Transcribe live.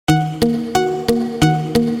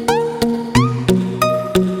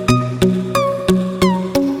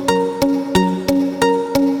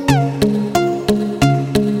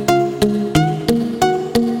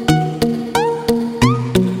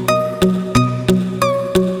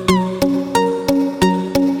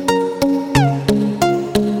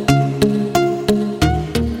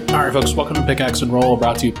folks. Welcome to Pickaxe and Roll,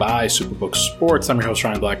 brought to you by Superbook Sports. I'm your host,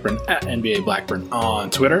 Ryan Blackburn, at NBA Blackburn on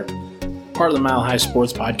Twitter. Part of the Maaaay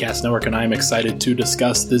Sports Podcast Network, and I am excited to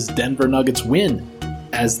discuss this Denver Nuggets win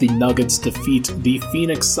as the Nuggets defeat the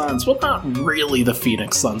Phoenix Suns. Well, not really the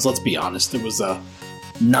Phoenix Suns, let's be honest. It was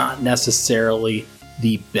not necessarily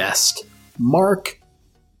the best mark.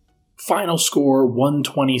 Final score,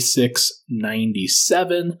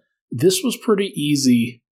 126-97. This was pretty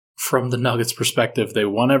easy from the Nuggets' perspective. They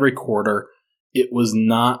won every quarter. It was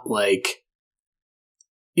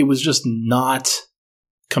just not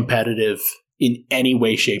competitive in any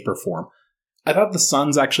way, shape, or form. I thought the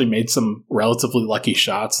Suns actually made some relatively lucky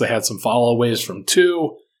shots. They had some followaways from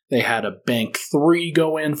two. They had a bank three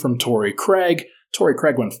go in from Torrey Craig. Torrey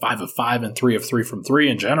Craig went 5 of 5 and 3 of 3 from three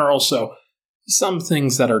in general. So some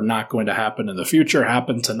things that are not going to happen in the future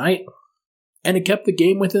happened tonight. And it kept the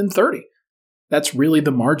game within 30. That's really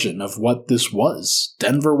the margin of what this was.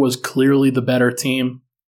 Denver was clearly the better team.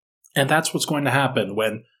 And that's what's going to happen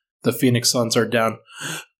when the Phoenix Suns are down.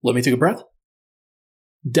 Let me take a breath.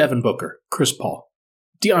 Devin Booker, Chris Paul,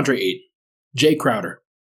 DeAndre Ayton, Jay Crowder,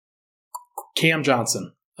 Cam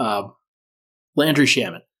Johnson, Landry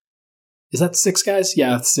Shamet. Is that 6 guys?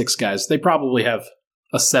 Yeah, that's 6 guys. They probably have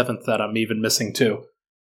a 7th that I'm even missing too.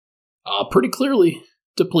 Pretty clearly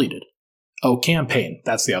depleted. Oh, Cam Payne,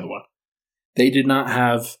 that's the other one. They did not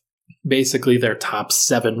have basically their top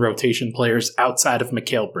 7 rotation players outside of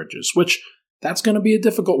Mikal Bridges, which that's going to be a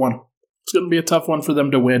difficult one. It's going to be a tough one for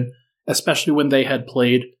them to win, especially when they had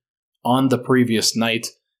played on the previous night.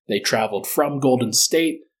 They traveled from Golden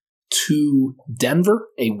State to Denver,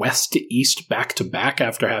 a west to east back-to-back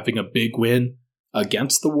after having a big win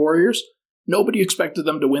against the Warriors. Nobody expected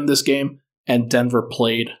them to win this game, and Denver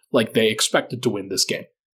played like they expected to win this game.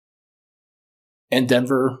 And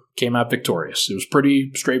Denver came out victorious. It was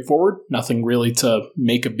pretty straightforward, nothing really to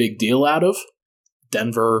make a big deal out of.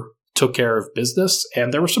 Denver took care of business,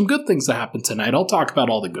 and there were some good things that happened tonight. I'll talk about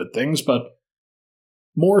all the good things, but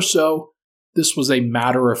more so, this was a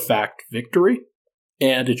matter-of-fact victory,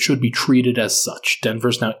 and it should be treated as such.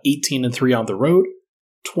 Denver's now 18-3 on the road,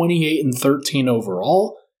 28-13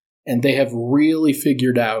 overall, and they have really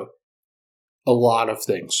figured out a lot of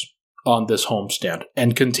things on this homestand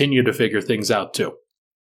and continue to figure things out too.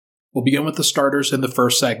 We'll begin with the starters in the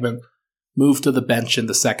first segment, move to the bench in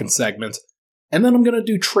the second segment, and then I'm going to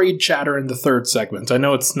do trade chatter in the third segment. I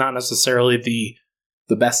know it's not necessarily the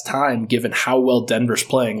best time given how well Denver's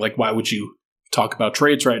playing. Like, why would you talk about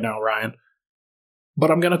trades right now, Ryan? But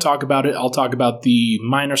I'm going to talk about it. I'll talk about the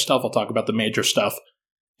minor stuff. I'll talk about the major stuff.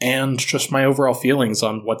 And just my overall feelings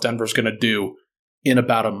on what Denver's going to do in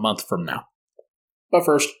about a month from now. But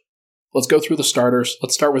first, let's go through the starters.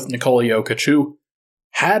 Let's start with Nikola Jokić, who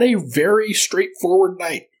had a very straightforward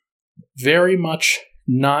night. Very much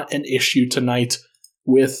not an issue tonight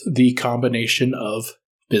with the combination of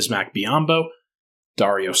Bismack Biyombo,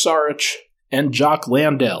 Dario Saric, and Jock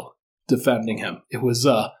Landale defending him. It was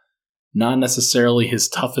not necessarily his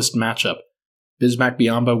toughest matchup. Bismack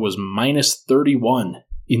Biyombo was minus 31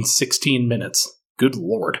 in 16 minutes. Good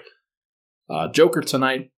lord. Joker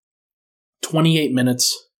tonight, 28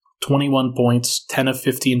 minutes, 21 points, 10 of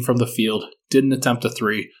 15 from the field, didn't attempt a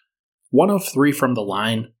 3. 1 of 3 from the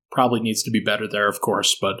line, probably needs to be better there, of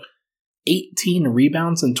course, but 18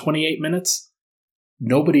 rebounds in 28 minutes.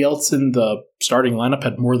 Nobody else in the starting lineup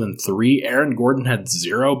had more than 3. Aaron Gordon had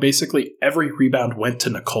 0. Basically, every rebound went to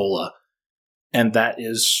Nikola, and that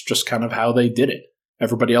is just kind of how they did it.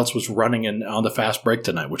 Everybody else was running in on the fast break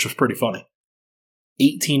tonight, which was pretty funny.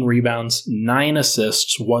 18 rebounds, 9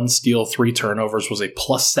 assists, 1 steal, 3 turnovers, was a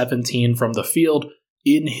plus 17 from the field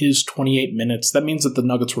in his 28 minutes. That means that the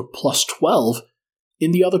Nuggets were plus 12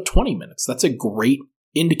 in the other 20 minutes. That's a great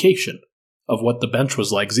indication of what the bench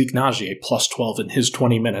was like. Zeke Naji, plus 12 in his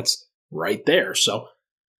 20 minutes right there. So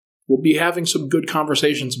we'll be having some good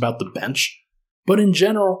conversations about the bench. But in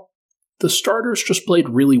general, the starters just played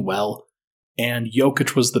really well, and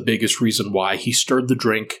Jokić was the biggest reason why. He stirred the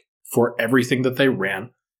drink for everything that they ran.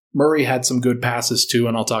 Murray had some good passes too,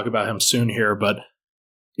 and I'll talk about him soon here, but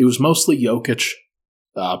it was mostly Jokić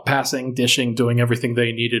passing, dishing, doing everything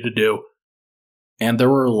they needed to do. And there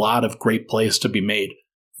were a lot of great plays to be made.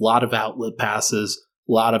 A lot of outlet passes,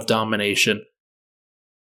 a lot of domination.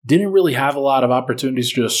 Didn't really have a lot of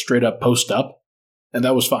opportunities to just straight up post up, and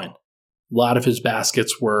that was fine. A lot of his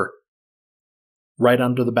baskets were right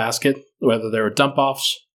under the basket, whether they were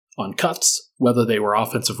dump-offs on cuts, whether they were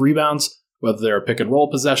offensive rebounds, whether they were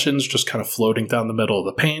pick-and-roll possessions, just kind of floating down the middle of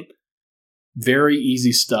the paint. Very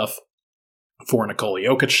easy stuff for Nikola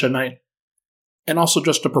Jokić tonight. And also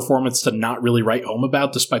just a performance to not really write home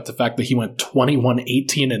about, despite the fact that he went 21,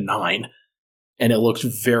 18, and 9, and it looked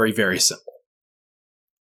very, very simple.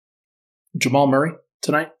 Jamal Murray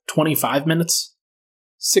tonight, 25 minutes,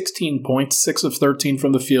 16 points, 6 of 13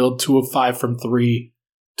 from the field, 2 of 5 from 3,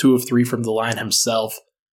 2 of 3 from the line himself,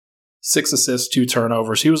 6 assists, 2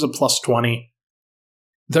 turnovers. He was a plus 20.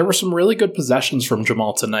 There were some really good possessions from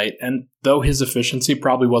Jamal tonight, and though his efficiency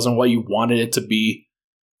probably wasn't what you wanted it to be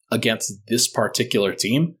against this particular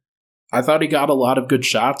team, I thought he got a lot of good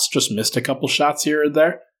shots, just missed a couple shots here and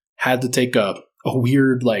there. Had to take a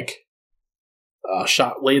weird,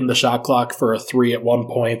 shot late in the shot clock for a 3 at one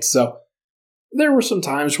point. So there were some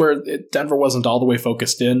times where Denver wasn't all the way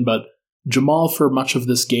focused in, but Jamal, for much of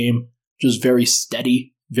this game, just very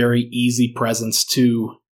steady, very easy presence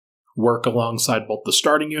to work alongside both the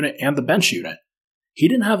starting unit and the bench unit. He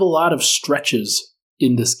didn't have a lot of stretches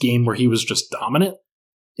in this game where he was just dominant.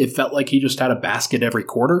 It felt like he just had a basket every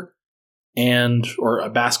quarter, or a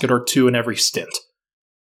basket or two in every stint.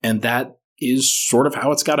 And that is sort of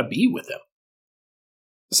how it's got to be with him.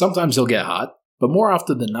 Sometimes he'll get hot, but more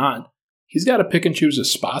often than not, he's got to pick and choose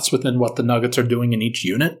his spots within what the Nuggets are doing in each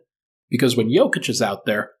unit. Because when Jokić is out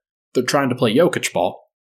there, they're trying to play Jokić ball.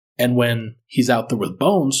 And when he's out there with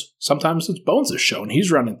Bones, sometimes it's Bones' show and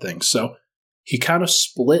he's running things. So he kind of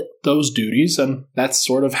split those duties, and that's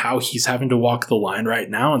sort of how he's having to walk the line right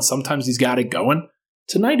now, and sometimes he's got it going.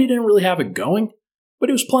 Tonight he didn't really have it going, but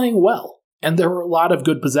he was playing well, and there were a lot of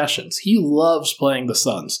good possessions. He loves playing the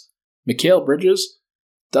Suns. Mikal Bridges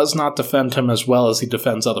does not defend him as well as he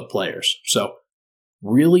defends other players. So,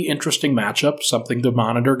 really interesting matchup, something to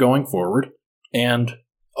monitor going forward. And,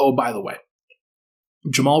 oh, by the way,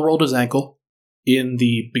 Jamal rolled his ankle in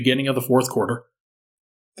the beginning of the fourth quarter.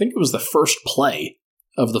 I think it was the first play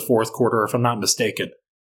of the fourth quarter, if I'm not mistaken.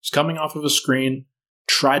 He's coming off of a screen,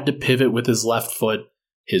 tried to pivot with his left foot.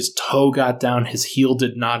 His toe got down, his heel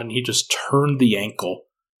did not, and he just turned the ankle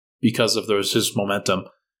because of his momentum.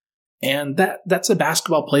 And that's a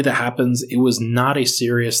basketball play that happens. It was not a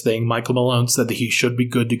serious thing. Michael Malone said that he should be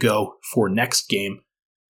good to go for next game.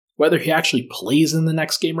 Whether he actually plays in the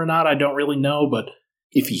next game or not, I don't really know, but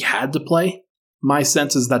if he had to play, my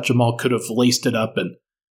sense is that Jamal could have laced it up and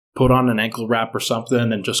put on an ankle wrap or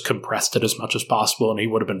something and just compressed it as much as possible and he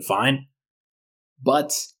would have been fine.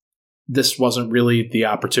 But this wasn't really the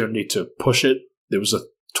opportunity to push it. It was a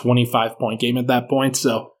 25-point game at that point,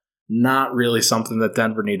 so not really something that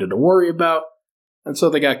Denver needed to worry about. And so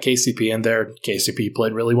they got KCP in there. KCP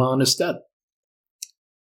played really well in his stead.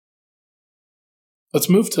 Let's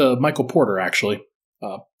move to Michael Porter, actually.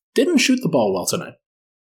 Didn't shoot the ball well tonight.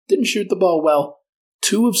 Didn't shoot the ball well.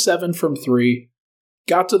 2 of 7 from 3.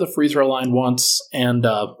 Got to the free throw line once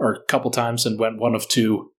or a couple times and went 1 of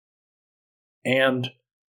 2. And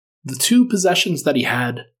the 2 possessions that he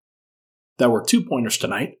had that were 2-pointers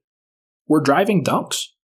tonight were driving dunks.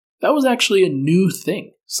 That was actually a new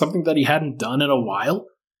thing, something that he hadn't done in a while,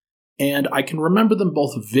 and I can remember them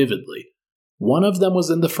both vividly. One of them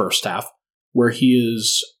was in the first half, where he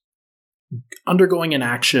is undergoing an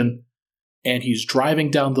action, and he's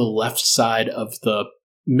driving down the left side of the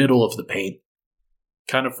middle of the paint,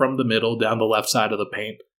 kind of from the middle down the left side of the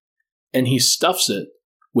paint, and he stuffs it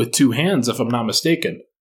with 2 hands, if I'm not mistaken,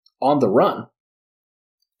 on the run.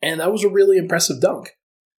 And that was a really impressive dunk,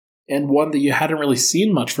 and one that you hadn't really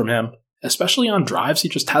seen much from him, especially on drives. He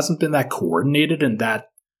just hasn't been that coordinated and that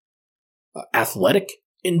athletic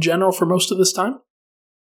in general for most of this time.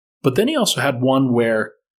 But then he also had one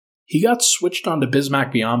where he got switched onto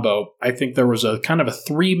Bismack Biyombo. I think there was a kind of a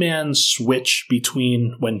 3-man switch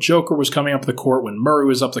between when Joker was coming up the court, when Murray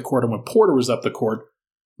was up the court, and when Porter was up the court.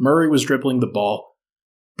 Murray was dribbling the ball.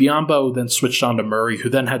 Biyombo then switched onto Murray, who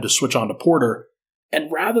then had to switch onto Porter. And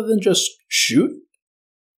rather than just shoot,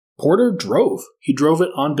 Porter drove. He drove it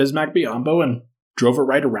on Bismack Biyombo and drove it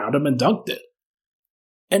right around him and dunked it.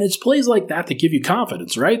 And it's plays like that that give you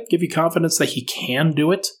confidence, right? Give you confidence that he can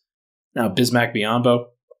do it. Now, Bismack Biyombo,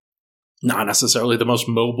 not necessarily the most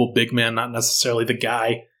mobile big man, not necessarily the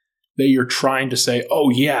guy that you're trying to say,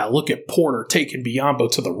 oh yeah, look at Porter taking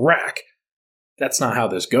Biyombo to the rack. That's not how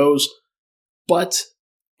this goes. But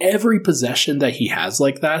every possession that he has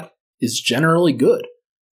like that is generally good.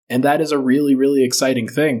 And that is a really, really exciting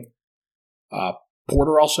thing.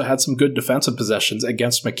 Porter also had some good defensive possessions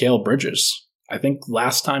against Mikal Bridges. I think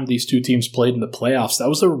last time these two teams played in the playoffs, that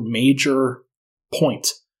was a major point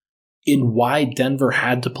in why Denver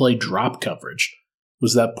had to play drop coverage,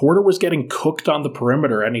 was that Porter was getting cooked on the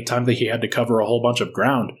perimeter anytime that he had to cover a whole bunch of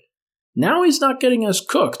ground. Now he's not getting as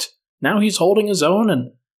cooked. Now he's holding his own,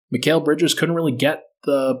 and Mikal Bridges couldn't really get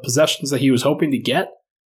the possessions that he was hoping to get.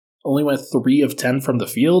 only went 3 of 10 from the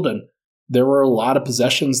field, and there were a lot of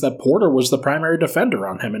possessions that Porter was the primary defender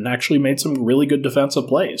on him and actually made some really good defensive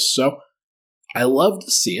plays. So I love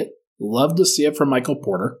to see it. Love to see it from Michael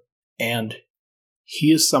Porter. And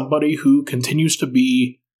he is somebody who continues to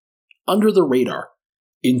be under the radar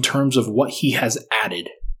in terms of what he has added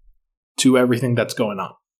to everything that's going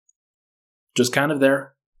on. Just kind of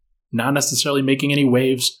there, not necessarily making any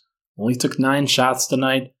waves. Only took 9 shots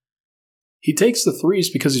tonight. He takes the threes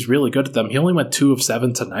because he's really good at them. He only went 2 of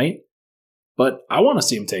 7 tonight. But I want to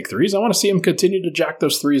see him take threes. I want to see him continue to jack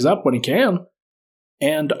those threes up when he can.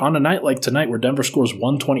 And on a night like tonight where Denver scores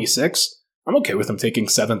 126, I'm okay with him taking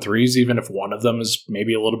 7 threes, even if one of them is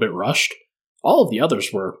maybe a little bit rushed. All of the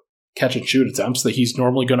others were catch-and-shoot attempts that he's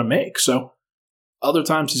normally going to make. So other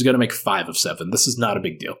times he's going to make 5 of 7. This is not a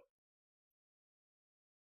big deal.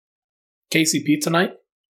 KCP tonight,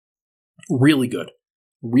 really good.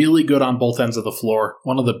 Really good on both ends of the floor.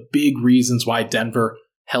 One of the big reasons why Denver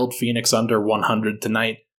held Phoenix under 100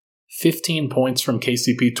 tonight. 15 points from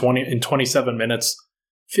KCP in 27 minutes.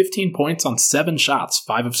 15 points on 7 shots.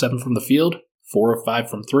 5 of 7 from the field. 4 of 5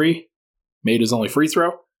 from 3. Made his only free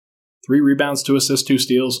throw. 3 rebounds, 2 assists, 2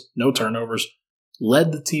 steals. No turnovers.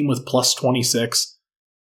 Led the team with plus 26.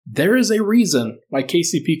 There is a reason why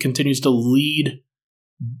KCP continues to lead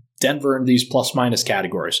Denver in these plus-minus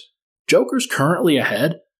categories. Joker's currently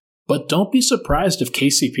ahead, but don't be surprised if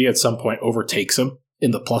KCP at some point overtakes him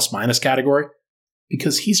in the plus-minus category,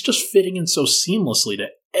 because he's just fitting in so seamlessly to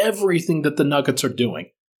everything that the Nuggets are doing.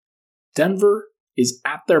 Denver is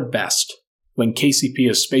at their best when KCP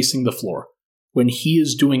is spacing the floor, when he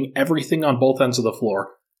is doing everything on both ends of the floor,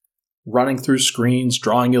 running through screens,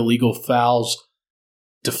 drawing illegal fouls,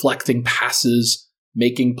 deflecting passes,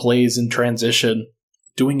 making plays in transition,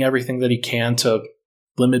 doing everything that he can to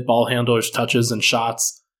limit ball handlers' touches and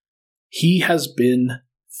shots. He has been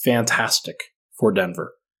fantastic for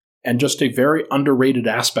Denver, and just a very underrated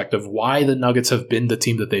aspect of why the Nuggets have been the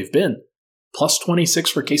team that they've been. Plus 26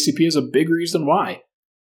 for KCP is a big reason why.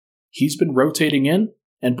 He's been rotating in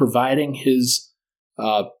and providing his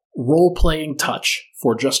role-playing touch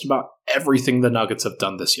for just about everything the Nuggets have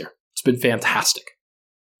done this year. It's been fantastic.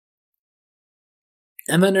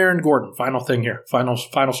 And then Aaron Gordon, final thing here, final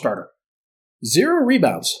starter. 0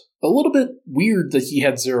 rebounds. A little bit weird that he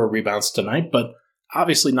had 0 rebounds tonight, but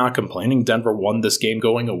obviously not complaining. Denver won this game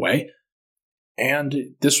going away. And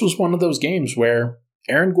this was one of those games where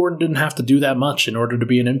Aaron Gordon didn't have to do that much in order to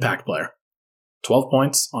be an impact player. 12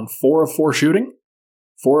 points on 4 of 4 shooting,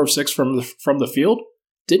 4 of 6 from the field,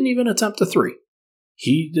 didn't even attempt a 3.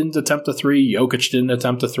 He didn't attempt a 3, Jokić didn't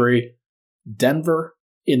attempt a 3. Denver,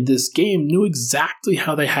 in this game, knew exactly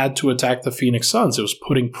how they had to attack the Phoenix Suns. It was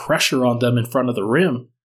putting pressure on them in front of the rim.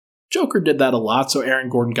 Joker did that a lot, so Aaron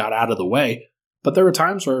Gordon got out of the way. But there were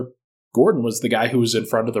times where Gordon was the guy who was in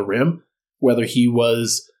front of the rim, whether he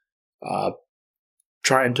was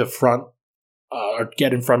trying to or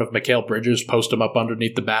get in front of Mikal Bridges, post him up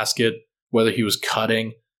underneath the basket, whether he was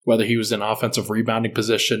cutting, whether he was in offensive rebounding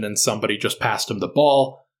position and somebody just passed him the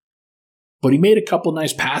ball. But he made a couple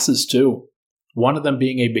nice passes too. One of them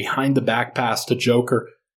being a behind-the-back pass to Joker,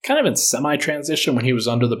 kind of in semi-transition when he was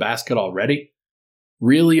under the basket already.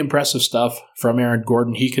 Really impressive stuff from Aaron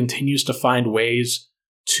Gordon. He continues to find ways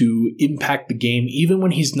to impact the game even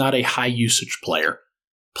when he's not a high-usage player.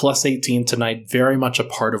 Plus 18 tonight, very much a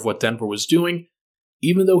part of what Denver was doing,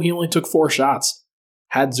 even though he only took 4 shots.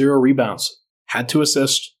 Had 0 rebounds, had 2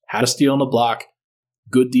 assists, had a steal and a block,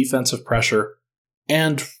 good defensive pressure,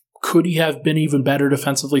 and could he have been even better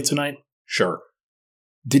defensively tonight? Sure.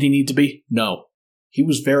 Did he need to be? No. He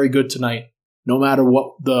was very good tonight, no matter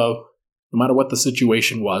what the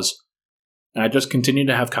situation was. And I just continue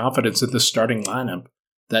to have confidence in this starting lineup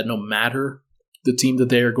that no matter the team that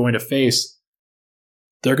they are going to face,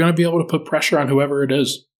 they're going to be able to put pressure on whoever it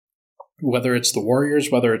is. Whether it's the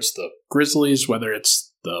Warriors, whether it's the Grizzlies, whether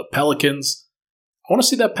it's the Pelicans. I want to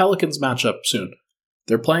see that Pelicans matchup soon.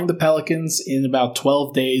 They're playing the Pelicans in about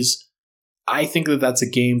 12 days. I think that that's a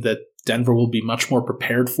game that Denver will be much more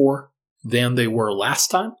prepared for than they were last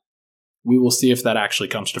time. We will see if that actually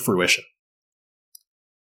comes to fruition.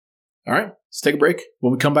 All right, let's take a break.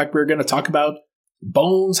 When we come back, we're going to talk about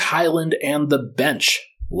Bones Hyland and the bench.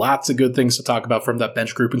 Lots of good things to talk about from that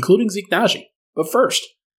bench group, including Zeke Naji. But first,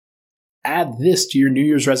 add this to your New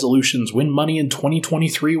Year's resolutions. Win money in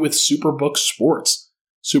 2023 with Superbook Sports.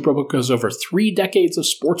 Superbook has over 3 decades of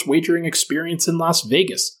sports wagering experience in Las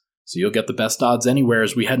Vegas, so you'll get the best odds anywhere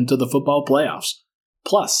as we head into the football playoffs.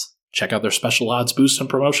 Plus, check out their special odds boosts and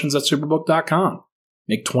promotions at Superbook.com.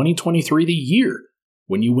 Make 2023 the year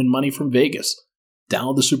when you win money from Vegas.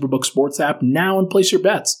 Download the Superbook Sports app now and place your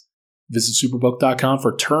bets. Visit superbook.com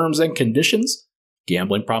for terms and conditions.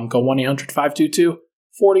 Gambling problem, call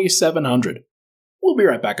 1-800-522-4700. We'll be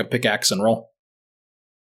right back on Pickaxe and Roll.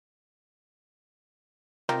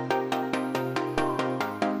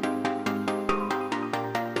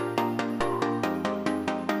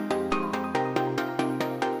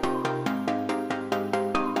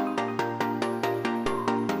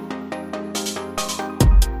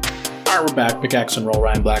 We're back. Pickaxe and Roll.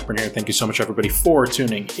 Ryan Blackburn here. Thank you so much, everybody, for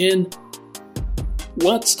tuning in.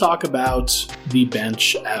 Let's talk about the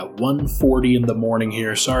bench at 1:40 in the morning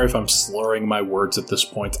here. Sorry if I'm slurring my words at this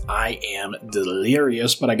point. I am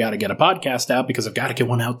delirious, but I got to get a podcast out because I've got to get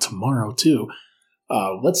one out tomorrow, too.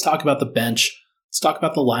 Let's talk about the bench. Let's talk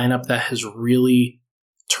about the lineup that has really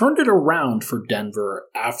turned it around for Denver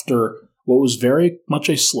after what was very much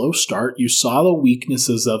a slow start. You saw the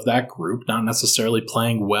weaknesses of that group, not necessarily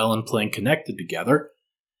playing well and playing connected together.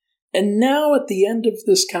 And now at the end of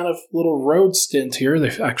this kind of little road stint here,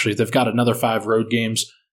 they've got another 5 road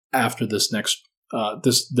games after this next.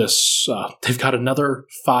 They've got another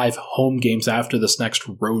 5 home games after this next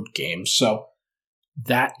road game. So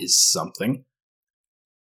that is something.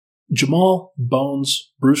 Jamal,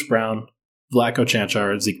 Bones, Bruce Brown, Vlatko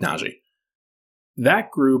Cancar, and Zeke Nnaji.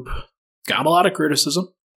 That group got a lot of criticism,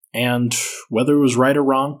 and whether it was right or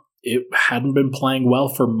wrong, it hadn't been playing well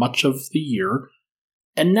for much of the year,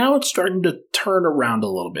 and now it's starting to turn around a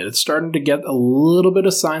little bit. It's starting to get a little bit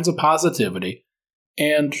of signs of positivity,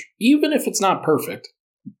 and even if it's not perfect,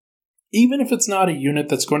 even if it's not a unit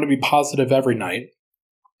that's going to be positive every night,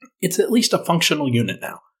 it's at least a functional unit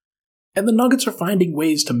now, and the Nuggets are finding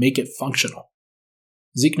ways to make it functional.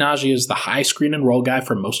 Zeke Nnaji is the high screen and roll guy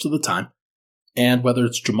for most of the time. And whether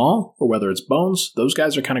it's Jamal or whether it's Bones, those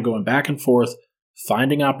guys are kind of going back and forth,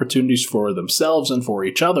 finding opportunities for themselves and for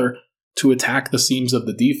each other to attack the seams of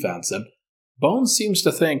the defense. And Bones seems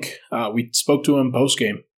to think, we spoke to him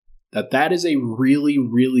post-game, that is a really,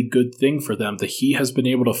 really good thing for them, that he has been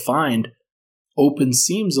able to find open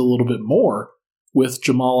seams a little bit more with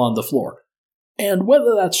Jamal on the floor. And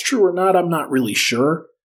whether that's true or not, I'm not really sure,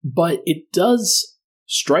 but it does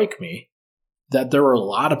strike me that there were a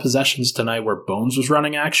lot of possessions tonight where Bones was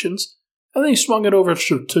running actions, and then he swung it over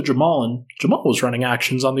to Jamal, and Jamal was running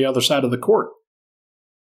actions on the other side of the court.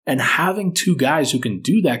 And having 2 guys who can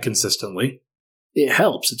do that consistently, it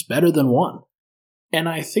helps. It's better than one. And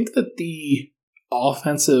I think that the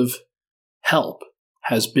offensive help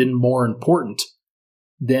has been more important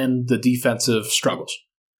than the defensive struggles.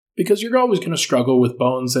 Because you're always going to struggle with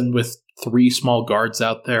Bones and with 3 small guards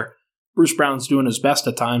out there. Bruce Brown's doing his best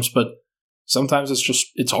at times, but sometimes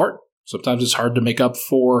it's hard. Sometimes it's hard to make up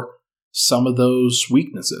for some of those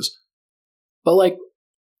weaknesses. But like,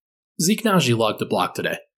 Zeke Nnaji logged a block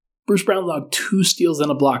today. Bruce Brown logged 2 steals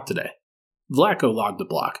and a block today. Vlatko logged a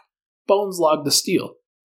block. Bones logged a steal.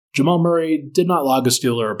 Jamal Murray did not log a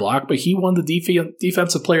steal or a block, but he won the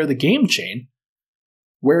defensive player of the game chain,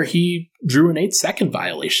 where he drew an 8-second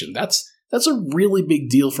violation. That's a really big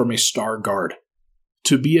deal from a star guard,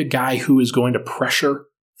 to be a guy who is going to pressure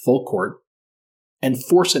full court and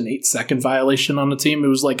force an 8-second violation on the team. It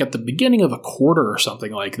was like at the beginning of a quarter or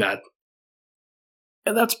something like that.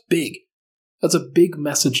 And that's big. That's a big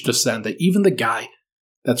message to send, that even the guy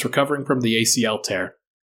that's recovering from the ACL tear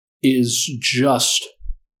is just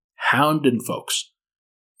hounding folks.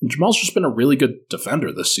 And Jamal's just been a really good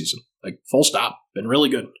defender this season. Like, full stop. Been really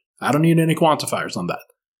good. I don't need any quantifiers on that.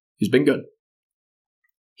 He's been good.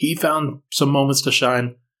 He found some moments to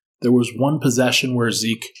shine. There was one possession where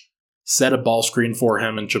Zeke set a ball screen for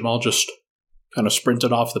him, and Jamal just kind of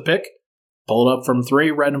sprinted off the pick, pulled up from 3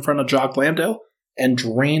 right in front of Jock Landale, and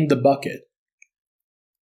drained the bucket.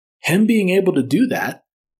 Him being able to do that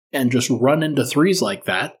and just run into threes like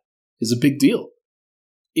that is a big deal.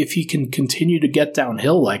 If he can continue to get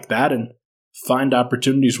downhill like that and find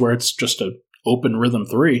opportunities where it's just an open rhythm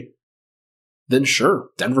 3, then sure,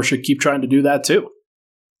 Denver should keep trying to do that too.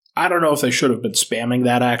 I don't know if they should have been spamming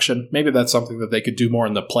that action. Maybe that's something that they could do more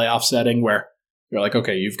in the playoff setting, where you're like,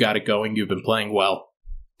 okay, you've got it going, you've been playing well,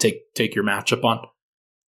 take your matchup on.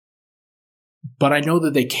 But I know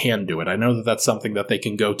that they can do it. I know that that's something that they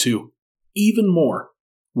can go to even more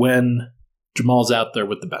when Jamal's out there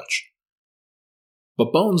with the bench.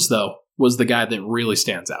 But Bones, though, was the guy that really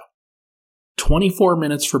stands out. 24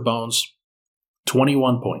 minutes for Bones,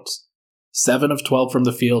 21 points. 7 of 12 from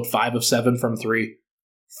the field, 5 of 7 from 3.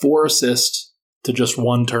 4 assists to just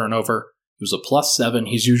 1 turnover. He was a +7.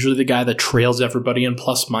 He's usually the guy that trails everybody in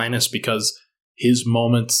plus-minus because his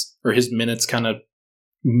moments or his minutes kind of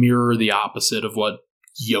mirror the opposite of what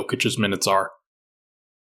Jokic's minutes are.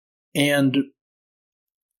 And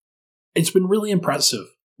it's been really impressive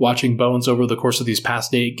watching Bones over the course of these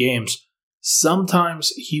past 8 games, sometimes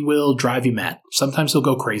he will drive you mad. Sometimes he'll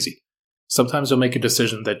go crazy. Sometimes he'll make a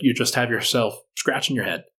decision that you just have yourself scratching your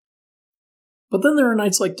head. But then there are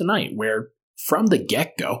nights like tonight where, from the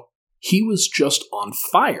get-go, he was just on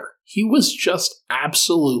fire. He was just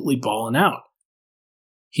absolutely balling out.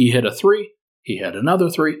 He hit a 3, he hit another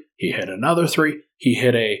 3, he hit another 3, he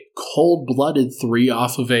hit a cold-blooded 3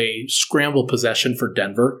 off of a scramble possession for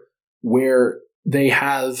Denver, where they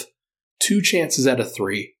have 2 chances at a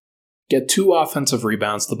 3, get 2 offensive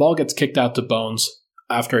rebounds, the ball gets kicked out to Bones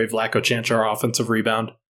after a Vlatko Čančar offensive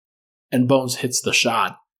rebound, and Bones hits the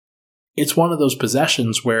shot. It's one of those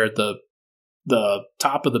possessions where the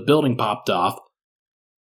top of the building popped off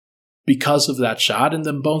because of that shot, and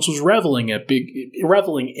then Bones was reveling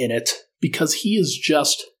in it because he is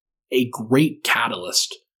just a great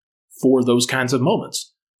catalyst for those kinds of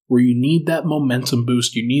moments where you need that momentum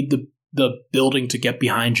boost. You need the building to get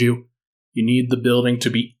behind you. You need the building to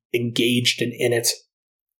be engaged and in it.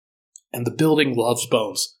 And the building loves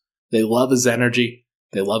Bones. They love his energy.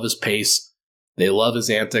 They love his pace. They love his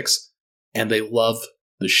antics. And they love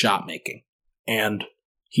the shot making. And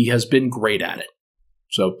he has been great at it.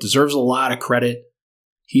 So deserves a lot of credit.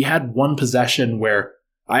 He had one possession where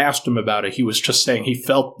I asked him about it. He was just saying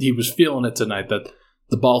he was feeling it tonight, that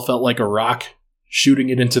the ball felt like a rock shooting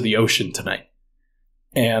it into the ocean tonight.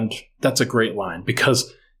 And that's a great line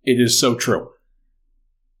because it is so true.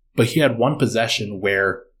 But he had one possession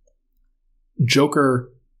where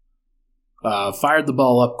Joker fired the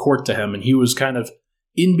ball up court to him, and he was kind of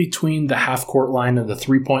in between the half-court line and the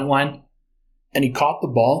three-point line, and he caught the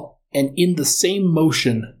ball, and in the same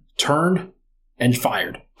motion, turned and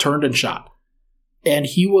fired, turned and shot. And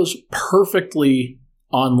he was perfectly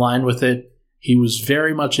on line with it. He was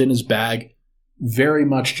very much in his bag, very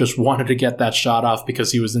much just wanted to get that shot off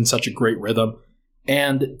because he was in such a great rhythm.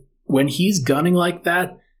 And when he's gunning like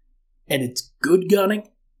that, and it's good gunning,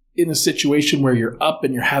 in a situation where you're up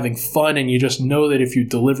and you're having fun and you just know that if you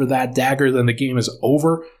deliver that dagger, then the game is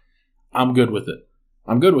over, I'm good with it.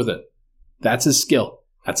 I'm good with it. That's his skill.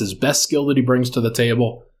 That's his best skill that he brings to the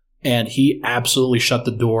table. And he absolutely shut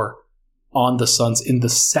the door on the Suns in the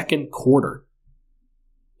second quarter.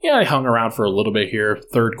 Yeah, I hung around for a little bit here.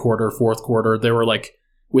 Third quarter, fourth quarter. They were like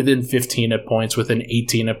within 15 at points, within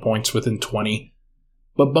 18 at points, within 20.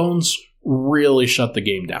 But Bones really shut the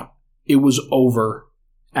game down. It was over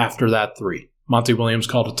after that 3. Monty Williams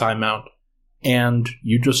called a timeout, and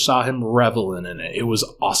you just saw him reveling in it. It was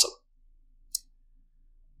awesome.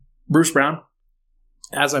 Bruce Brown,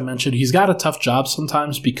 as I mentioned, he's got a tough job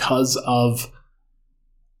sometimes because of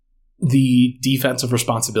the defensive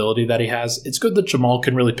responsibility that he has. It's good that Jamal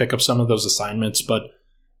can really pick up some of those assignments, but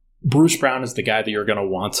Bruce Brown is the guy that you're going to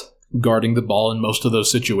want guarding the ball in most of those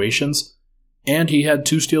situations. And he had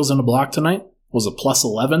 2 steals and a block tonight, was a plus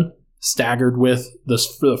 11. Staggered with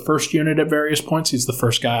for the first unit at various points. He's the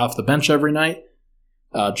first guy off the bench every night.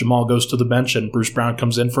 Jamal goes to the bench and Bruce Brown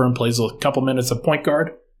comes in for him, plays a couple minutes of point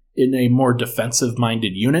guard in a more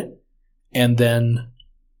defensive-minded unit. And then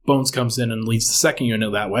Bones comes in and leads the second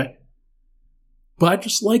unit that way. But I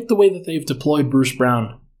just like the way that they've deployed Bruce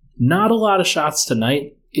Brown. Not a lot of shots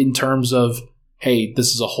tonight in terms of, hey, this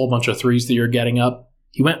is a whole bunch of threes that you're getting up.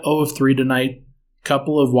 He went 0 of 3 tonight.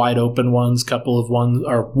 Couple of wide open ones,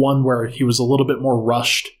 one where he was a little bit more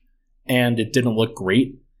rushed and it didn't look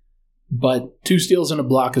great. But 2 steals and a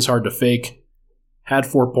block is hard to fake. Had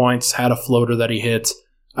 4 points, had a floater that he hit.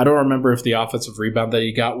 I don't remember if the offensive rebound that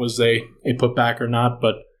he got was a putback or not,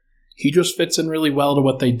 but he just fits in really well to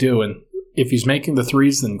what they do. And if he's making the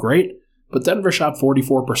threes, then great. But Denver shot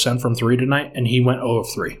 44% from 3 tonight, and he went 0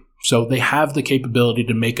 of 3. So they have the capability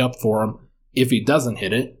to make up for him if he doesn't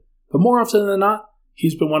hit it. But more often than not,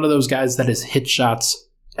 he's been one of those guys that has hit shots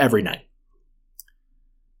every night.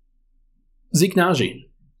 Zeke Nnaji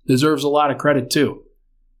deserves a lot of credit too.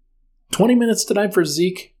 20 minutes tonight for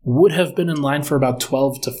Zeke would have been in line for about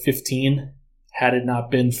 12 to 15 had it not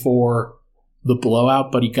been for the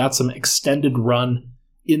blowout, but he got some extended run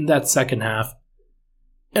in that second half.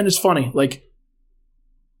 And it's funny, like,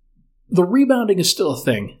 the rebounding is still a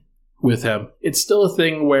thing with him. It's still a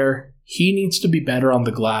thing where he needs to be better on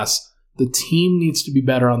the glass. The team needs to be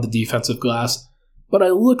better on the defensive glass. But I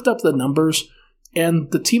looked up the numbers,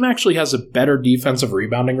 and the team actually has a better defensive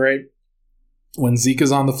rebounding rate when Zeke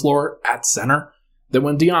is on the floor at center than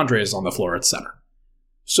when DeAndre is on the floor at center.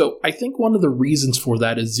 So I think one of the reasons for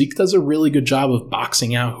that is Zeke does a really good job of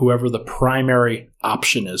boxing out whoever the primary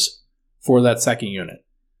option is for that second unit.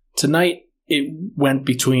 Tonight, it went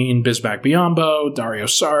between Bismack Biyombo, Dario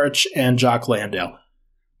Saric, and Jock Landale.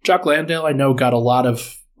 Jock Landale, I know, got a lot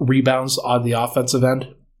of rebounds on the offensive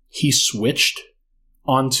end. he switched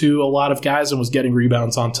onto a lot of guys and was getting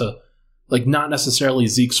rebounds onto, like, not necessarily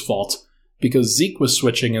Zeke's fault, because Zeke was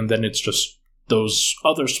switching and then it's just those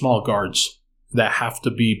other small guards that have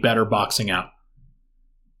to be better boxing out.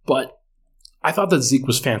 But I thought that Zeke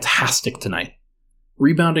was fantastic tonight.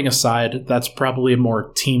 Rebounding aside, that's probably a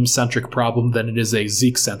more team-centric problem than it is a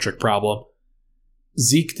Zeke-centric problem.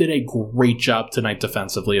 Zeke did a great job tonight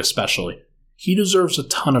defensively, especially. He deserves a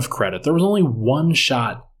ton of credit. There was only one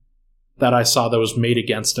shot that I saw that was made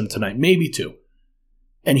against him tonight, maybe two.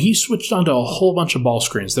 And he switched onto a whole bunch of ball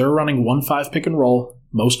screens. They were running 1-5 pick and roll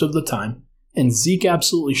most of the time, and Zeke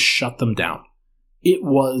absolutely shut them down. It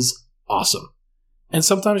was awesome. And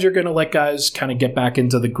sometimes you're going to let guys kind of get back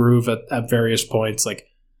into the groove at various points. Like,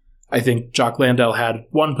 I think Jock Landale had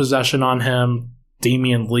one possession on him.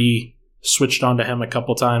 Damian Lee switched onto him a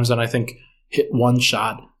couple times and I think hit one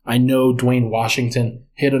shot. I know Dwayne Washington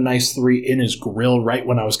hit a nice three in his grill right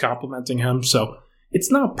when I was complimenting him. So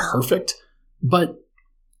it's not perfect, but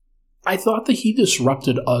I thought that he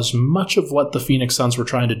disrupted as much of what the Phoenix Suns were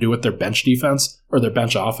trying to do with their bench defense or their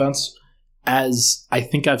bench offense as I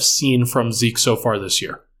think I've seen from Zeke so far this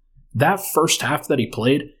year. That first half that he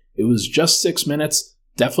played, it was just 6 minutes.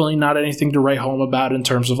 Definitely not anything to write home about in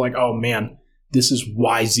terms of like, oh man, this is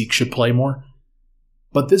why Zeke should play more.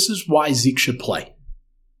 But this is why Zeke should play.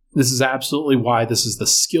 This is absolutely why. This is the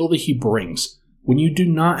skill that he brings. When you do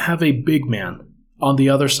not have a big man on the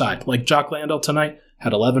other side, like Jock Landale tonight,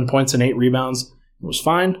 had 11 points and 8 rebounds. It was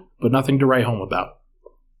fine, but nothing to write home about.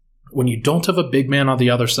 When you don't have a big man on the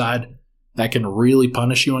other side that can really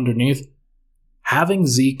punish you underneath, having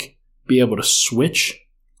Zeke be able to switch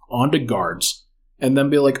onto guards and then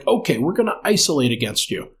be like, okay, we're going to isolate against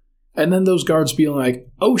you. And then those guards being like,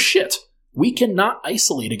 oh shit, we cannot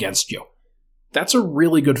isolate against you. That's a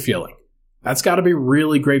really good feeling. That's got to be a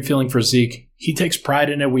really great feeling for Zeke. He takes pride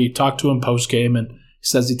in it. We talked to him post-game, and he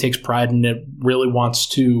says he takes pride in it, really wants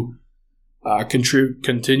to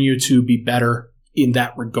continue to be better in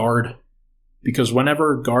that regard. Because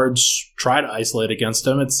whenever guards try to isolate against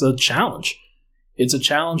him, it's a challenge. It's a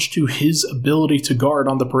challenge to his ability to guard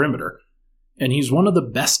on the perimeter. And he's one of the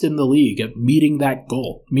best in the league at meeting that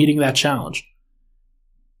goal, meeting that challenge.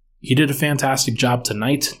 He did a fantastic job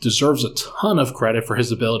tonight, deserves a ton of credit for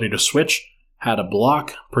his ability to switch, had a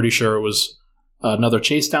block, pretty sure it was another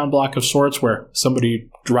chase down block of sorts where somebody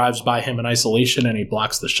drives by him in isolation and he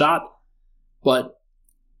blocks the shot. But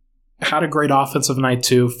had a great offensive night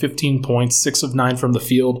too, 15 points, 6 of 9 from the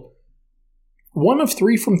field. 1 of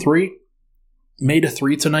 3 from 3, made a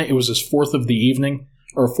 3 tonight. It was his 4th of the evening,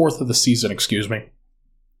 or 4th of the season, excuse me.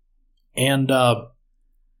 And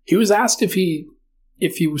he was asked if he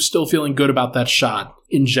was still feeling good about that shot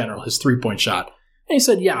in general, his 3-point shot. And he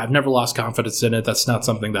said, yeah, I've never lost confidence in it. That's not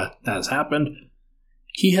something that has happened.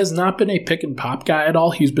 He has not been a pick and pop guy at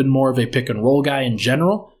all. He's been more of a pick and roll guy in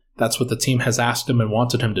general. That's what the team has asked him and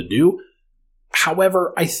wanted him to do.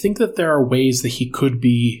 However, I think that there are ways that he could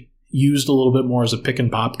be used a little bit more as a pick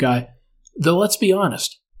and pop guy. Though let's be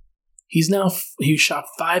honest, he shot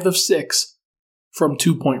 5 of 6 from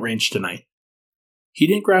 2-point range tonight. He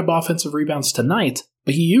didn't grab offensive rebounds tonight,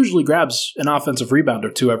 but he usually grabs an offensive rebound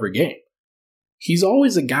or 2 every game. He's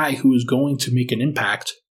always a guy who is going to make an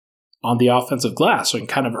impact on the offensive glass and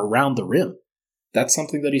kind of around the rim. That's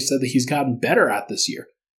something that he said that he's gotten better at this year.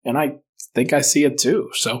 And I think I see it too.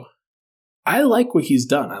 So I like what he's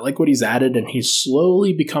done. I like what he's added, and he's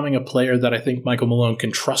slowly becoming a player that I think Michael Malone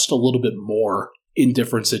can trust a little bit more in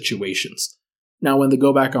different situations. Now, when they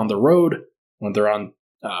go back on the road, when they're on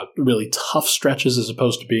really tough stretches as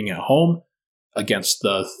opposed to being at home against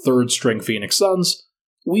the third-string Phoenix Suns,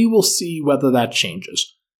 we will see whether that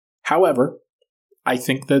changes. However, I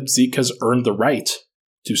think that Zeke has earned the right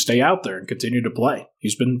to stay out there and continue to play.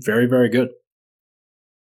 He's been very, very good.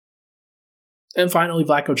 And finally,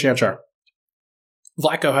 Vlatko Čančar.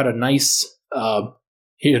 Vlatko had a nice,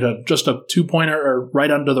 he had just a 2-pointer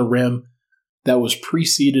right under the rim that was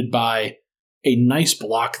preceded by a nice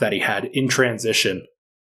block that he had in transition,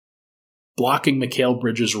 blocking Mikal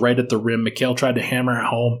Bridges right at the rim. Mikal tried to hammer it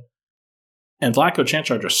home, and Vlatko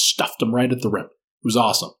Čančar just stuffed him right at the rim. It was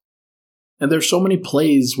awesome. And there's so many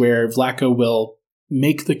plays where Vlatko will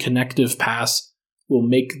make the connective pass, will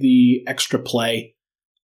make the extra play,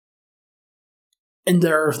 and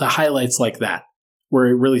there are the highlights like that, where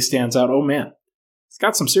it really stands out. Oh man, he's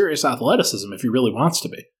got some serious athleticism if he really wants to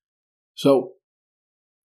be. So,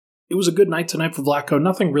 it was a good night tonight for Vlatko.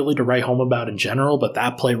 Nothing really to write home about in general, but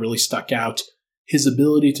that play really stuck out. His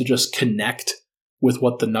ability to just connect with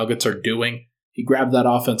what the Nuggets are doing. He grabbed that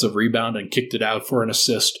offensive rebound and kicked it out for an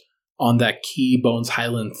assist on that key Bones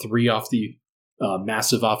Hyland 3 off the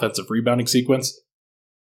massive offensive rebounding sequence.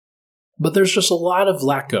 But there's just a lot of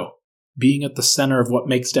Vlatko being at the center of what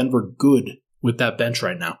makes Denver good with that bench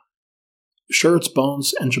right now. Sure, it's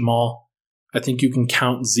Bones and Jamal. I think you can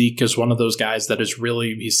count Zeke as one of those guys that is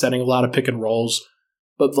really, he's setting a lot of pick and rolls,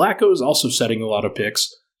 but Vlatko is also setting a lot of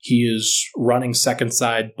picks. He is running second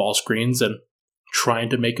side ball screens and trying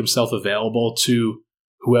to make himself available to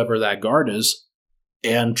whoever that guard is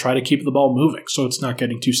and try to keep the ball moving so it's not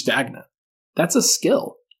getting too stagnant. That's a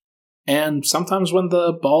skill. And sometimes when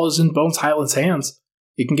the ball is in Bones Hyland's hands,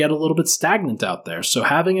 it can get a little bit stagnant out there. So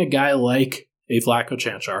having a guy like a Vlatko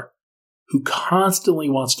Cancar who constantly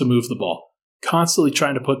wants to move the ball, constantly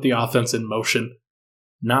trying to put the offense in motion,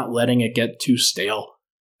 not letting it get too stale,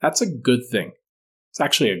 that's a good thing. It's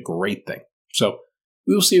actually a great thing. So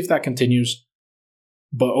we will see if that continues.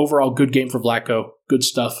 But overall, good game for Vlatko. Good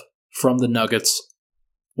stuff from the Nuggets.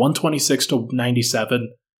 126-97.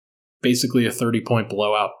 Basically a 30-point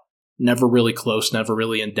blowout. Never really close, never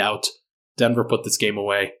really in doubt. Denver put this game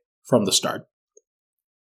away from the start.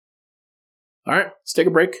 All right, let's take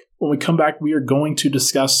a break. When we come back, we are going to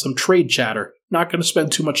discuss some trade chatter. Not going to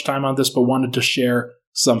spend too much time on this, but wanted to share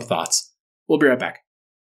some thoughts. We'll be right back.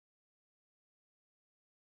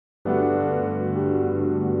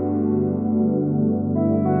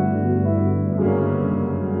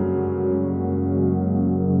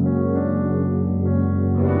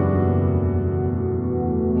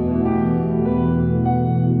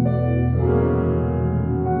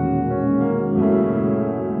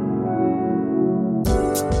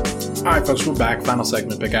 Alright folks, we're back. Final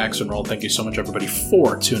segment, Pick Axe and Roll. Thank you so much everybody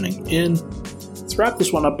for tuning in. Let's wrap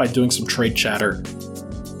this one up by doing some trade chatter.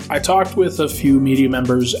 I talked with a few media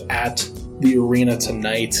members at the arena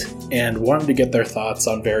tonight and wanted to get their thoughts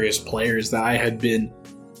on various players that I had been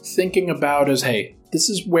thinking about as, hey, this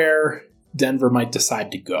is where Denver might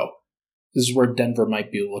decide to go. This is where Denver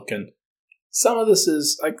might be looking. Some of this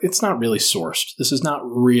is, like, it's not really sourced. This is not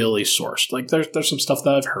really sourced. Like, there's some stuff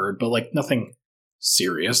that I've heard, but, like, nothing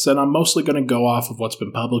serious, and I'm mostly going to go off of what's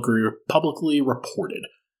been publicly reported.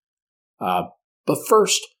 But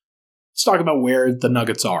first, let's talk about where the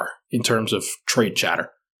Nuggets are in terms of trade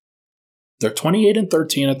chatter. They're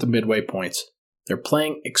 28-13 at the midway point. They're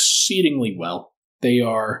playing exceedingly well. They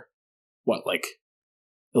are,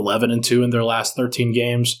 11-2 in their last 13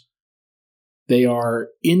 games. They are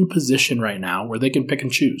in position right now where they can pick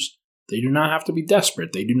and choose. They do not have to be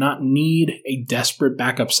desperate. They do not need a desperate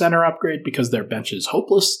backup center upgrade because their bench is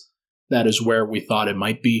hopeless. That is where we thought it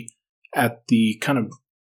might be at the kind of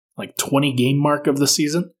 20 game mark of the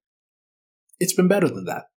season. It's been better than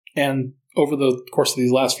that. And over the course of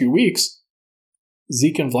these last few weeks,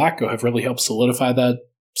 Zeke and Vlatko have really helped solidify that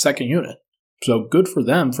second unit. So good for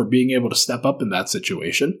them for being able to step up in that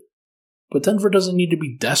situation. But Denver doesn't need to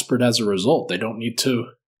be desperate as a result. They don't need to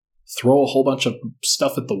throw a whole bunch of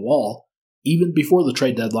stuff at the wall, even before the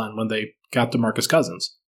trade deadline when they got DeMarcus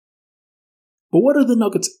Cousins. But what do the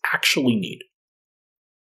Nuggets actually need?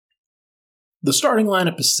 The starting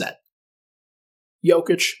lineup is set.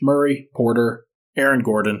 Jokić, Murray, Porter, Aaron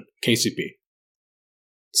Gordon, KCP.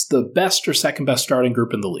 It's the best or second best starting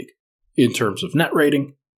group in the league in terms of net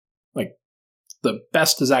rating. The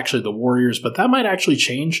best is actually the Warriors, but that might actually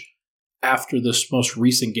change after this most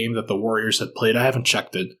recent game that the Warriors had played. I haven't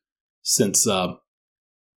checked it since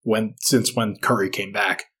when Curry came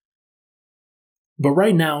back. But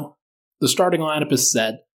right now, the starting lineup is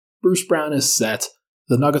set. Bruce Brown is set.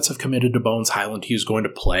 The Nuggets have committed to Bones Hyland. He's going to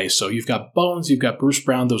play. So you've got Bones, you've got Bruce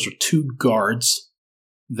Brown. Those are two guards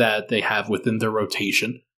that they have within their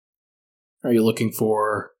rotation. Are you looking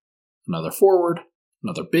for another forward,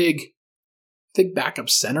 another big? I think backup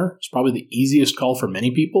center is probably the easiest call for many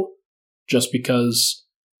people, just because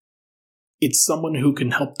it's someone who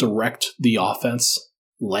can help direct the offense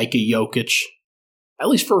like a Jokić, at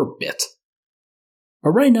least for a bit.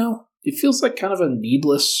 But right now, it feels like kind of a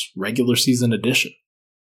needless regular season addition.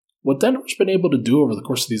 What Denver's been able to do over the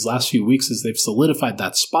course of these last few weeks is they've solidified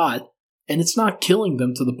that spot, and it's not killing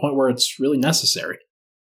them to the point where it's really necessary.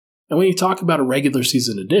 And when you talk about a regular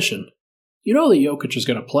season addition, you know that Jokić is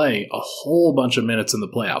going to play a whole bunch of minutes in the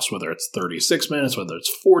playoffs, whether it's 36 minutes, whether it's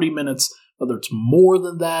 40 minutes, whether it's more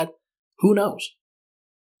than that. Who knows?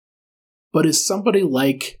 But is somebody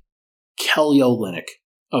like Kelly Olynyk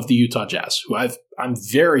of the Utah Jazz, who I'm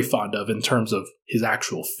very fond of in terms of his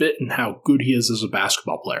actual fit and how good he is as a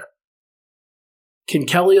basketball player. Can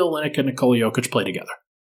Kelly Olynyk and Nikola Jokić play together?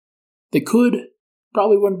 They could.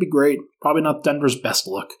 Probably wouldn't be great. Probably not Denver's best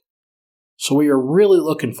look. So what you're really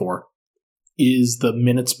looking for is the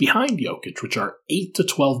minutes behind Jokić, which are 8 to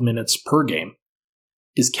 12 minutes per game.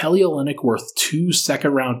 Is Kelly Olynyk worth 2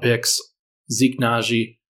 second-round picks Zeke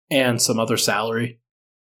Naji, and some other salary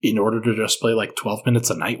in order to just play like 12 minutes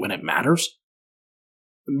a night when it matters?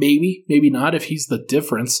 Maybe, maybe not if he's the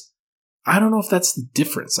difference. I don't know if that's the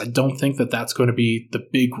difference. I don't think that that's going to be the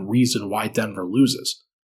big reason why Denver loses.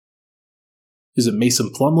 Is it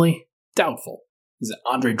Mason Plumlee? Doubtful. Is it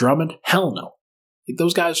Andre Drummond? Hell no. Like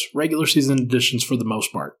those guys, regular season additions for the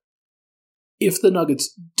most part. If the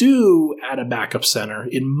Nuggets do add a backup center,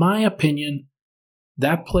 in my opinion,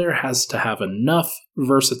 that player has to have enough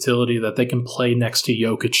versatility that they can play next to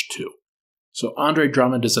Jokić too. So Andre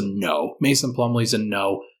Drummond is a no. Mason Plumlee's a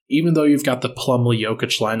no. Even though you've got the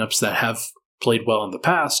Plumlee-Jokić lineups that have played well in the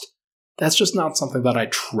past, that's just not something that I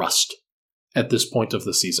trust at this point of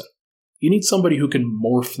the season. You need somebody who can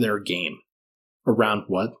morph their game around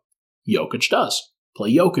what Jokić does.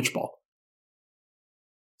 Play Jokić ball.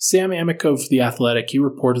 Sam Amick of The Athletic, he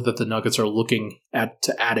reported that the Nuggets are looking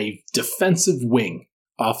to add a defensive wing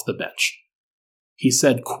off the bench. He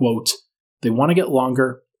said, quote, they want to get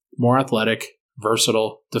longer, more athletic,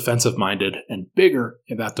 versatile, defensive-minded, and bigger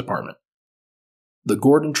in that department. The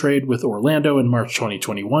Gordon trade with Orlando in March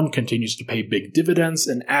 2021 continues to pay big dividends,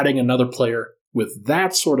 and adding another player with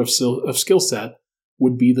that sort of skill set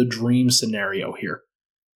would be the dream scenario here.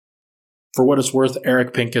 For what it's worth,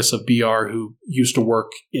 Eric Pincus of BR, who used to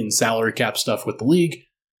work in salary cap stuff with the league,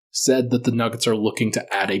 said that the Nuggets are looking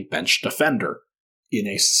to add a bench defender in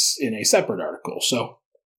a separate article. So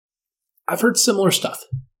I've heard similar stuff.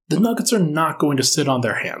 The Nuggets are not going to sit on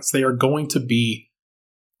their hands. They are going to be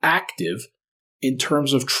active in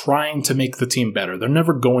terms of trying to make the team better. They're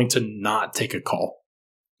never going to not take a call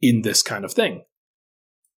in this kind of thing.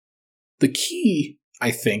 The key,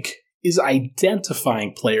 I think, is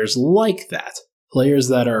identifying players like that. Players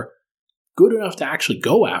that are good enough to actually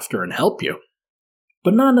go after and help you,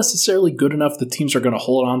 but not necessarily good enough that teams are going to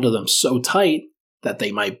hold on to them so tight that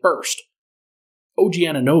they might burst. OG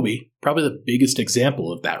Anunoby, probably the biggest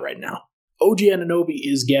example of that right now. OG Anunoby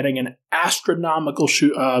is getting an astronomical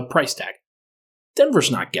price tag.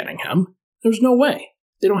 Denver's not getting him. There's no way.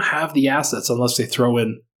 They don't have the assets unless they throw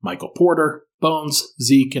in Michael Porter, Bones,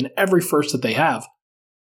 Zeke, and every first that they have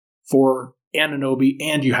for Anunoby,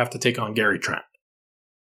 and you have to take on Gary Trent.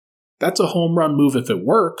 That's a home run move if it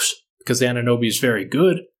works, because Anunoby is very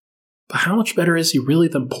good, but how much better is he really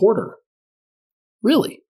than Porter?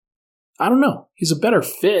 Really? I don't know. He's a better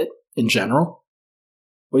fit in general,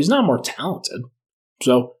 but he's not more talented.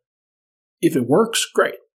 So, if it works,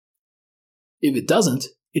 great. If it doesn't,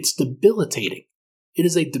 it's debilitating. It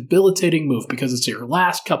is a debilitating move because it's your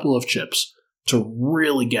last couple of chips to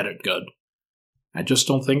really get it good. I just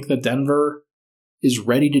don't think that Denver is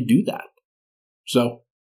ready to do that. So,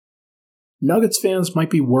 Nuggets fans might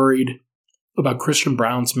be worried about Christian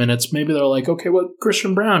Braun's minutes. Maybe they're like, okay, well,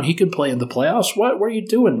 Christian Braun, he can play in the playoffs. What are you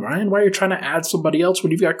doing, Ryan? Why are you trying to add somebody else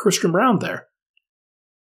when you've got Christian Braun there?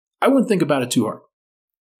 I wouldn't think about it too hard.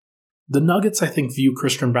 The Nuggets, I think, view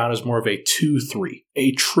Christian Braun as more of a 2-3,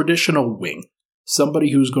 a traditional wing.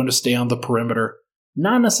 Somebody who's going to stay on the perimeter,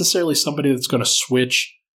 not necessarily somebody that's going to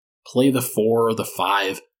switch, play the 4 or the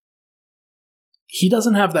 5. He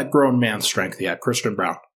doesn't have that grown man strength yet, Christian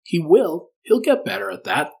Braun. He will. He'll get better at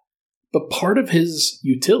that. But part of his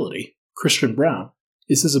utility, Christian Braun,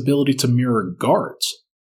 is his ability to mirror guards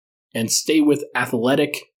and stay with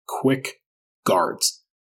athletic, quick guards.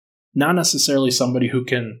 Not necessarily somebody who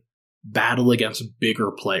can battle against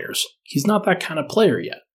bigger players. He's not that kind of player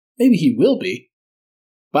yet. Maybe he will be,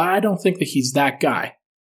 but I don't think that he's that guy.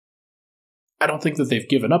 I don't think that they've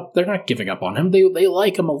given up. They're not giving up on him. They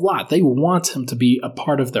like him a lot. They want him to be a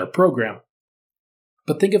part of their program.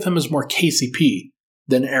 But think of him as more KCP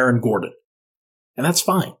than Aaron Gordon. And that's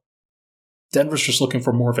fine. Denver's just looking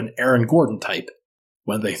for more of an Aaron Gordon type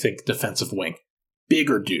when they think defensive wing.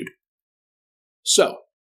 Bigger dude. So,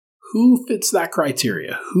 who fits that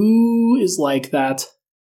criteria? Who is like that?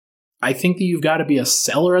 I think that you've got to be a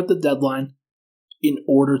seller at the deadline in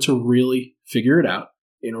order to really figure it out,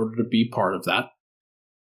 in order to be part of that.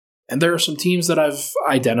 And there are some teams that I've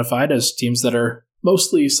identified as teams that are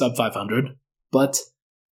mostly sub 500, but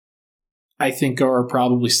I think are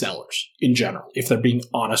probably sellers in general, if they're being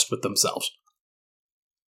honest with themselves.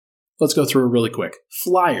 Let's go through it really quick.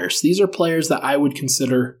 Flyers. These are players that I would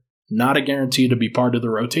consider not a guarantee to be part of the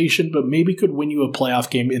rotation, but maybe could win you a playoff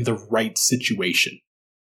game in the right situation.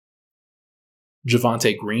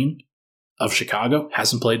 Javonte Green of Chicago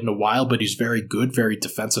hasn't played in a while, but he's very good, very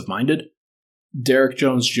defensive-minded. Derek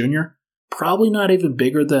Jones Jr., probably not even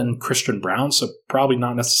bigger than Christian Braun, so probably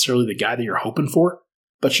not necessarily the guy that you're hoping for.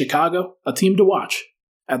 But Chicago, a team to watch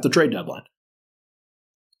at the trade deadline.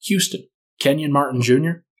 Houston, Kenyon Martin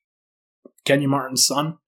Jr., Kenyon Martin's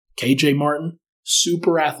son, KJ Martin,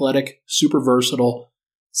 super athletic, super versatile,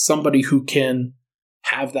 somebody who can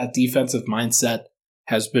have that defensive mindset,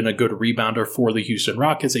 has been a good rebounder for the Houston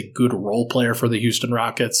Rockets, a good role player for the Houston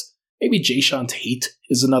Rockets. Maybe Jayshawn Tate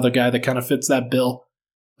is another guy that kind of fits that bill.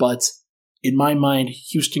 But in my mind,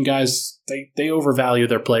 Houston guys, they overvalue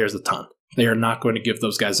their players a ton. They are not going to give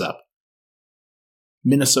those guys up.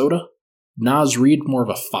 Minnesota, Naz Reid, more of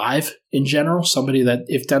a 5 in general. Somebody that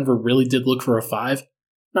if Denver really did look for a 5,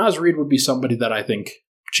 Naz Reid would be somebody that I think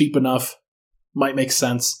cheap enough, might make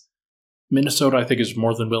sense. Minnesota, I think, is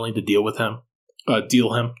more than willing to deal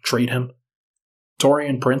him, trade him.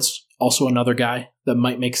 Taurean Prince, also another guy that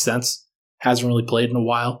might make sense. Hasn't really played in a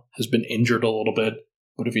while, has been injured a little bit.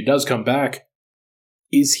 But if he does come back,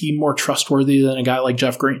 is he more trustworthy than a guy like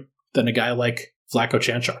Jeff Green, than a guy like Vlatko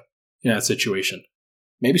Čančar in that situation?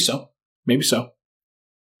 Maybe so. Maybe so.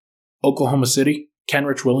 Oklahoma City,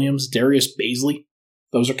 Kenrich Williams, Darius Bazley.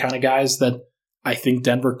 Those are kind of guys that I think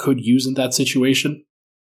Denver could use in that situation.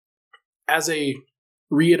 As a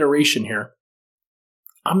reiteration here,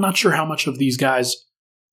 I'm not sure how much of these guys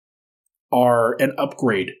are an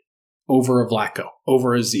upgrade over a Vlatko,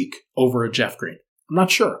 over a Zeke, over a Jeff Green. I'm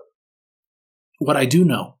not sure. What I do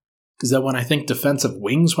know is that when I think defensive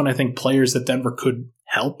wings, when I think players that Denver could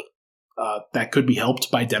help, that could be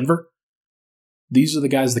helped by Denver, these are the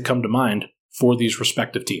guys that come to mind for these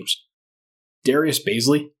respective teams. Darius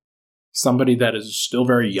Bazley, somebody that is still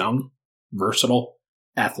very young, versatile,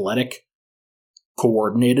 athletic,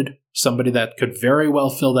 coordinated, somebody that could very well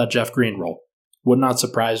fill that Jeff Green role. Would not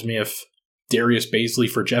surprise me if Darius Bazley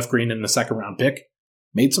for Jeff Green in the second round pick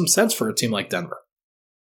made some sense for a team like Denver.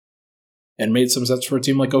 And made some sense for a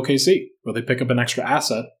team like OKC, where they pick up an extra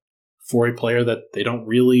asset for a player that they don't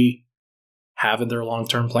really have in their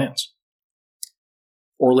long-term plans.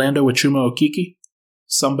 Orlando Achuma Okeke,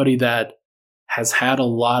 somebody that has had a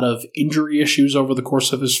lot of injury issues over the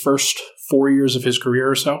course of his first 4 years of his career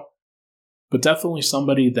or so, but definitely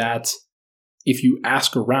somebody that, if you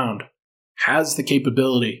ask around, has the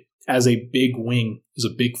capability as a big wing, as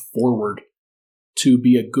a big forward, to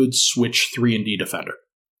be a good switch 3-and-D defender.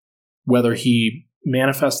 Whether he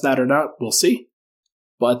manifests that or not, we'll see.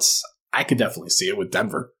 But I could definitely see it with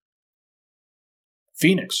Denver.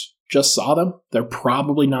 Phoenix, just saw them. They're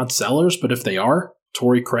probably not sellers, but if they are,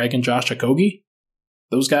 Torrey Craig and Josh Okogie,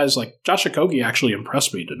 those guys, like Josh Okogie actually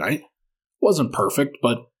impressed me tonight. Wasn't perfect,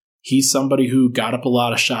 but he's somebody who got up a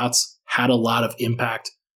lot of shots, had a lot of impact.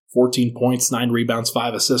 14 points, 9 rebounds,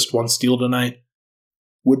 5 assists, 1 steal tonight.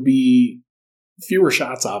 Would be fewer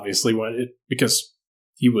shots, obviously, because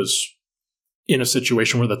he was in a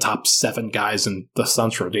situation where the top 7 guys in the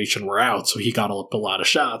Suns rotation were out, so he got up a lot of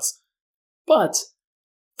shots. But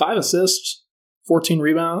 5 assists, 14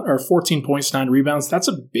 points, 9 rebounds, that's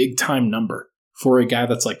a big time number for a guy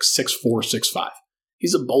that's like 6'4", 6'5".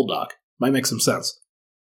 He's a bulldog. Might make some sense.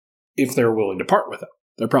 If they're willing to part with him.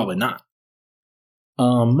 They're probably not.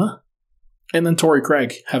 And then Torrey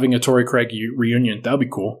Craig, having a Torrey Craig reunion, that would be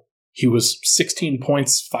cool. He was 16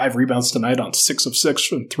 points, 5 rebounds tonight on 6 of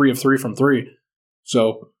 6 and 3 of 3 from 3.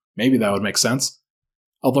 So maybe that would make sense.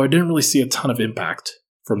 Although I didn't really see a ton of impact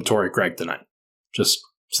from Torrey Craig tonight. Just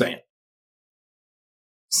saying.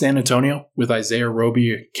 San Antonio with Isaiah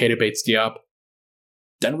Roby, Keita Bates-Diop.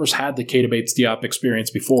 Denver's had the Keita Bates-Diop experience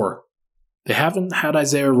before. They haven't had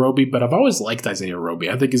Isaiah Roby, but I've always liked Isaiah Roby.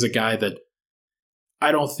 I think he's a guy that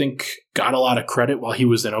I don't think got a lot of credit while he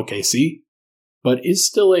was in OKC, but is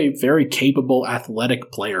still a very capable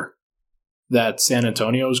athletic player that San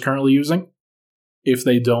Antonio is currently using. If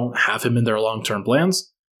they don't have him in their long-term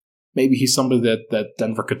plans, maybe he's somebody that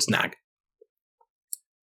Denver could snag.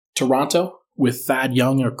 Toronto with Thad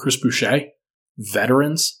Young or Chris Boucher,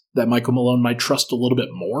 veterans that Michael Malone might trust a little bit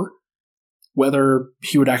more. Whether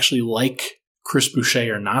he would actually like Chris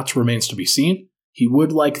Boucher or not remains to be seen. He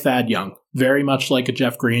would like Thad Young, very much like a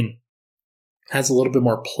Jeff Green. Has a little bit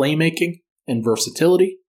more playmaking and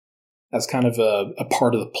versatility as kind of a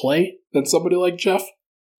part of the play than somebody like Jeff.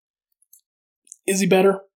 Is he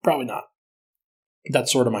better? Probably not.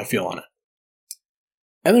 That's sort of my feel on it.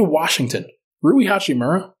 And then Washington. Rui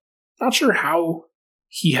Hachimura. Not sure how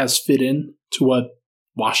he has fit in to what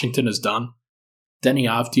Washington has done. Denny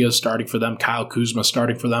Avdia starting for them. Kyle Kuzma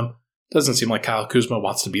starting for them. Doesn't seem like Kyle Kuzma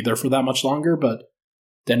wants to be there for that much longer, but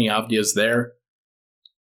Denny Avdia is there.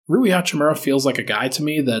 Rui Hachimura feels like a guy to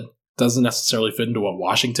me that doesn't necessarily fit into what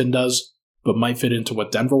Washington does, but might fit into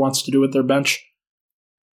what Denver wants to do with their bench.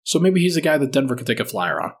 So maybe he's a guy that Denver could take a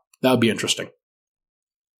flyer on. That would be interesting.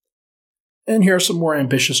 And here are some more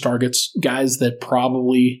ambitious targets. Guys that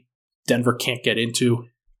probably Denver can't get into,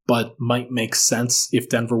 but might make sense if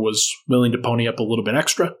Denver was willing to pony up a little bit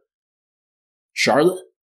extra. Charlotte,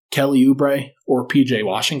 Kelly Oubre, or PJ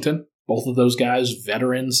Washington, both of those guys,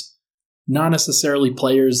 veterans, not necessarily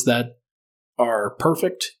players that are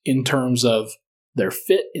perfect in terms of their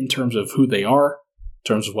fit, in terms of who they are, in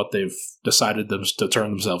terms of what they've decided to turn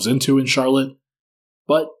themselves into in Charlotte.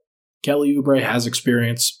 But Kelly Oubre has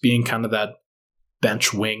experience being kind of that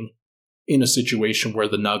bench wing in a situation where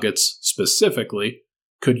the Nuggets specifically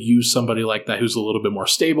could use somebody like that who's a little bit more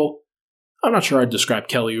stable. I'm not sure I'd describe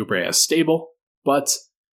Kelly Oubre as stable, but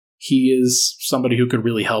he is somebody who could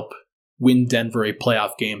really help win Denver a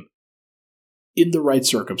playoff game in the right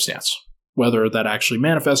circumstance. Whether that actually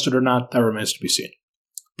manifested or not, that remains to be seen.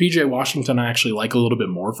 PJ Washington I actually like a little bit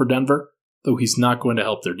more for Denver, though he's not going to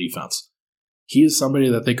help their defense. He is somebody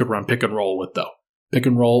that they could run pick and roll with, though. Pick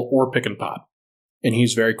and roll or pick and pop. And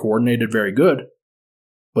he's very coordinated, very good,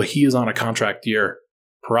 but he is on a contract year.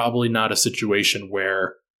 Probably not a situation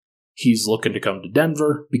where he's looking to come to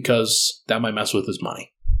Denver because that might mess with his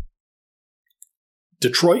money.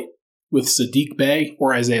 Detroit with Saddiq Bey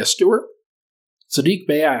or Isaiah Stewart. Saddiq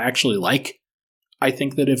Bey I actually like. I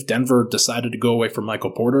think that if Denver decided to go away from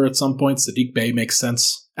Michael Porter at some point, Saddiq Bey makes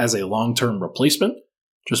sense as a long-term replacement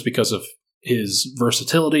just because of his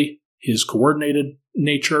versatility, his coordinated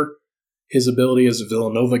nature, his ability as a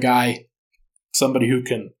Villanova guy, somebody who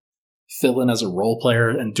can fill in as a role player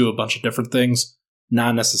and do a bunch of different things,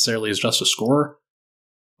 not necessarily as just a scorer.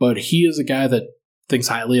 But he is a guy that thinks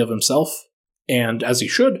highly of himself, and as he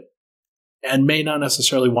should, and may not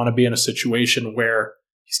necessarily want to be in a situation where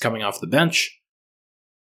he's coming off the bench.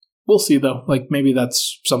 We'll see, though. Maybe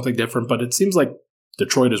that's something different, but it seems like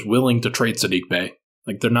Detroit is willing to trade Saddiq Bey.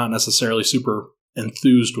 They're not necessarily super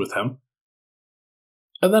enthused with him.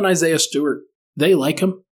 And then Isaiah Stewart, they like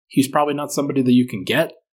him. He's probably not somebody that you can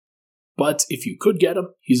get, but if you could get him,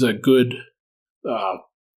 he's a good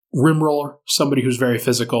rim roller, somebody who's very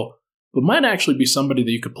physical, but might actually be somebody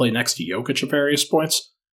that you could play next to Jokić at various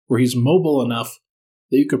points, where he's mobile enough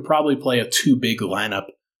that you could probably play a two-big lineup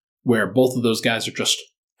where both of those guys are just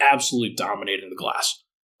absolutely dominating the glass.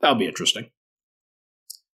 That would be interesting.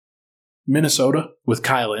 Minnesota with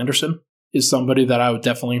Kyle Anderson is somebody that I would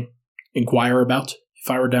definitely inquire about if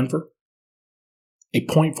I were Denver. A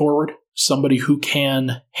point forward, somebody who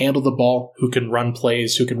can handle the ball, who can run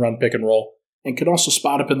plays, who can run pick and roll, and can also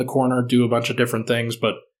spot up in the corner, do a bunch of different things,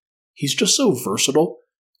 but he's just so versatile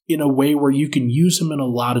in a way where you can use him in a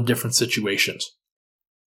lot of different situations.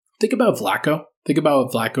 Think about Vlatko. Think about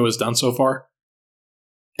what Vlatko has done so far.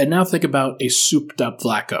 And now think about a souped-up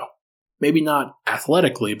Vlatko. Maybe not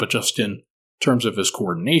athletically, but just in terms of his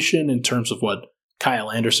coordination, in terms of what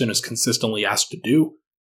Kyle Anderson is consistently asked to do.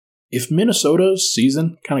 If Minnesota's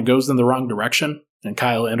season kind of goes in the wrong direction and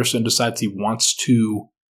Kyle Anderson decides he wants to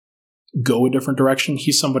go a different direction,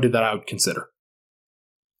 he's somebody that I would consider.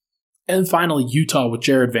 And finally, Utah with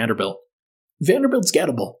Jared Vanderbilt. Vanderbilt's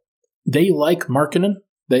gettable. They like Markkanen.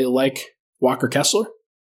 They like Walker Kessler.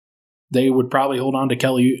 They would probably hold on to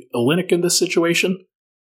Kelly Olynyk in this situation.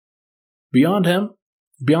 Beyond him,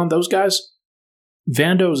 beyond those guys,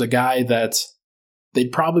 Vando is a guy that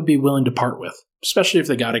they'd probably be willing to part with, especially if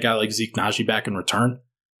they got a guy like Zeke Naji back in return.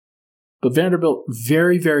 But Vanderbilt,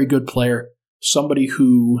 very, very good player, somebody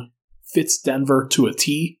who fits Denver to a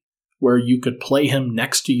T, where you could play him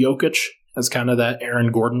next to Jokić as kind of that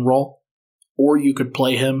Aaron Gordon role, or you could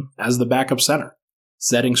play him as the backup center,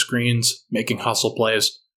 setting screens, making hustle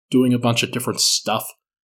plays, doing a bunch of different stuff.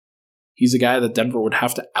 He's a guy that Denver would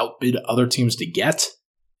have to outbid other teams to get,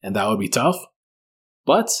 and that would be tough.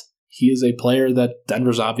 But he is a player that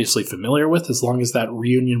Denver's obviously familiar with. As long as that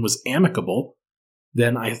reunion was amicable,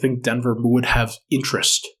 then I think Denver would have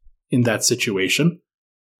interest in that situation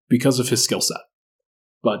because of his skill set.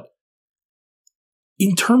 But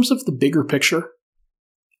in terms of the bigger picture,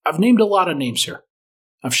 I've named a lot of names here.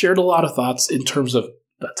 I've shared a lot of thoughts in terms of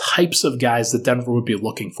the types of guys that Denver would be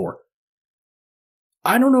looking for.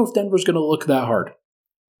 I don't know if Denver's going to look that hard.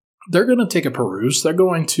 They're going to take a peruse. They're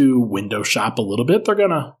going to window shop a little bit. They're going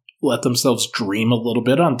to let themselves dream a little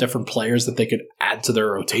bit on different players that they could add to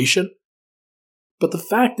their rotation. But the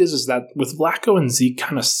fact is that with Vlatko and Zeke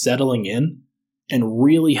kind of settling in and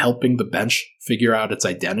really helping the bench figure out its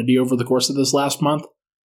identity over the course of this last month,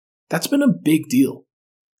 that's been a big deal.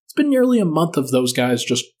 It's been nearly a month of those guys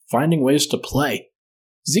just finding ways to play.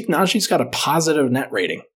 Zeke Naji's got a positive net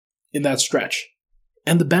rating in that stretch.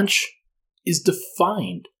 And the bench is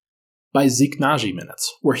defined by Zeke Naji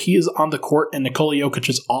minutes, where he is on the court and Nikola Jokić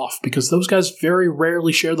is off, because those guys very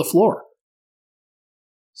rarely share the floor.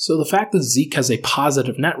 So the fact that Zeke has a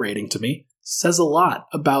positive net rating to me says a lot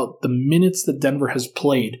about the minutes that Denver has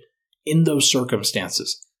played in those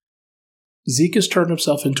circumstances. Zeke has turned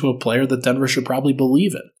himself into a player that Denver should probably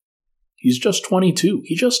believe in. He's just 22.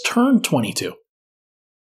 He just turned 22.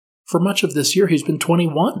 For much of this year, he's been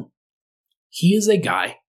 21. He is a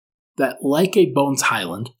guy that, like a Bones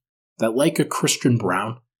Hyland, that like a Christian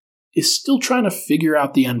Brown, is still trying to figure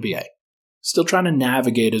out the NBA, still trying to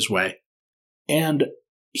navigate his way. And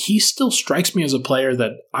he still strikes me as a player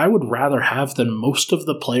that I would rather have than most of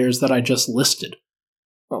the players that I just listed.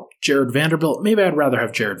 Well, Jared Vanderbilt, maybe I'd rather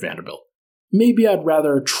have Jared Vanderbilt. Maybe I'd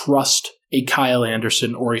rather trust a Kyle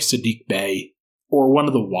Anderson or a Sadiq Bey or one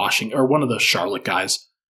of the Charlotte guys.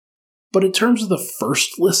 But in terms of the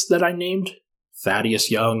first list that I named, Thaddeus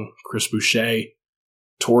Young, Chris Boucher,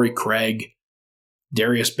 Torrey Craig,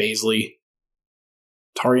 Darius Baisley,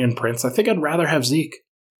 Taurean Prince, I think I'd rather have Zeke.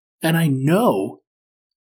 And I know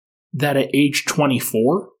that at age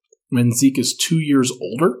 24, when Zeke is 2 years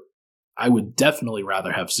older, I would definitely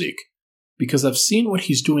rather have Zeke. Because I've seen what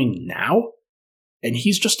he's doing now, and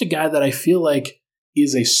he's just a guy that I feel like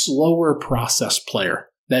is a slower process player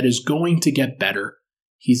that is going to get better.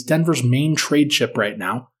 He's Denver's main trade chip right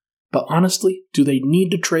now. But honestly, do they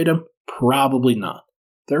need to trade him? Probably not.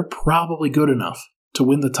 They're probably good enough to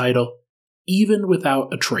win the title, even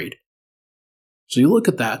without a trade. So you look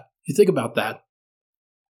at that, you think about that,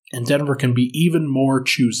 and Denver can be even more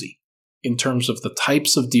choosy in terms of the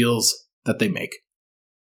types of deals that they make.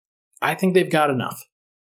 I think they've got enough.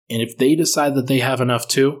 And if they decide that they have enough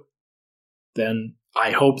too, then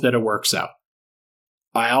I hope that it works out.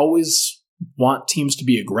 I always want teams to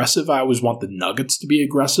be aggressive. I always want the Nuggets to be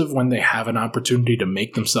aggressive when they have an opportunity to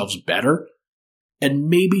make themselves better. And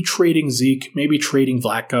maybe trading Zeke, maybe trading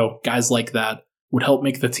Vlatko, guys like that, would help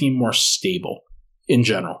make the team more stable in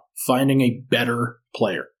general, finding a better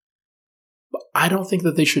player. But I don't think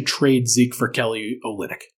that they should trade Zeke for Kelly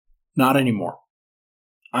Olynyk. Not anymore.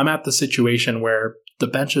 I'm at the situation where the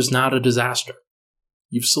bench is not a disaster.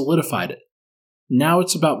 You've solidified it. Now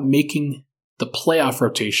it's about making the playoff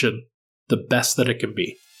rotation the best that it can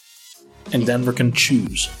be. And Denver can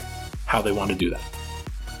choose how they want to do that.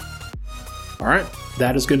 All right,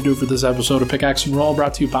 that is going to do it for this episode of Pickaxe and Roll,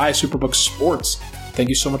 brought to you by Superbook Sports. Thank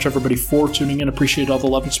you so much, everybody, for tuning in. Appreciate all the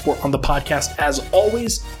love and support on the podcast. As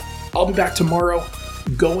always, I'll be back tomorrow,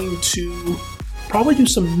 going to probably do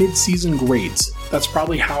some mid-season grades. That's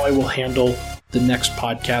probably how I will handle the next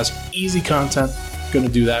podcast. Easy content. Going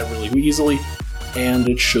to do that really easily, and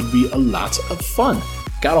it should be a lot of fun.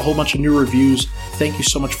 Got a whole bunch of new reviews. Thank you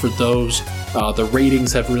so much for those. The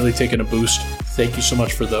ratings have really taken a boost. Thank you so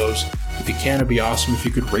much for those. If you can, it'd be awesome if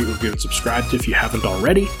you could rate, review, and subscribe if you haven't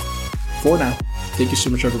already. For now, thank you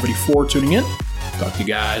so much, everybody, for tuning in. Talk to you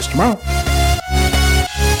guys tomorrow.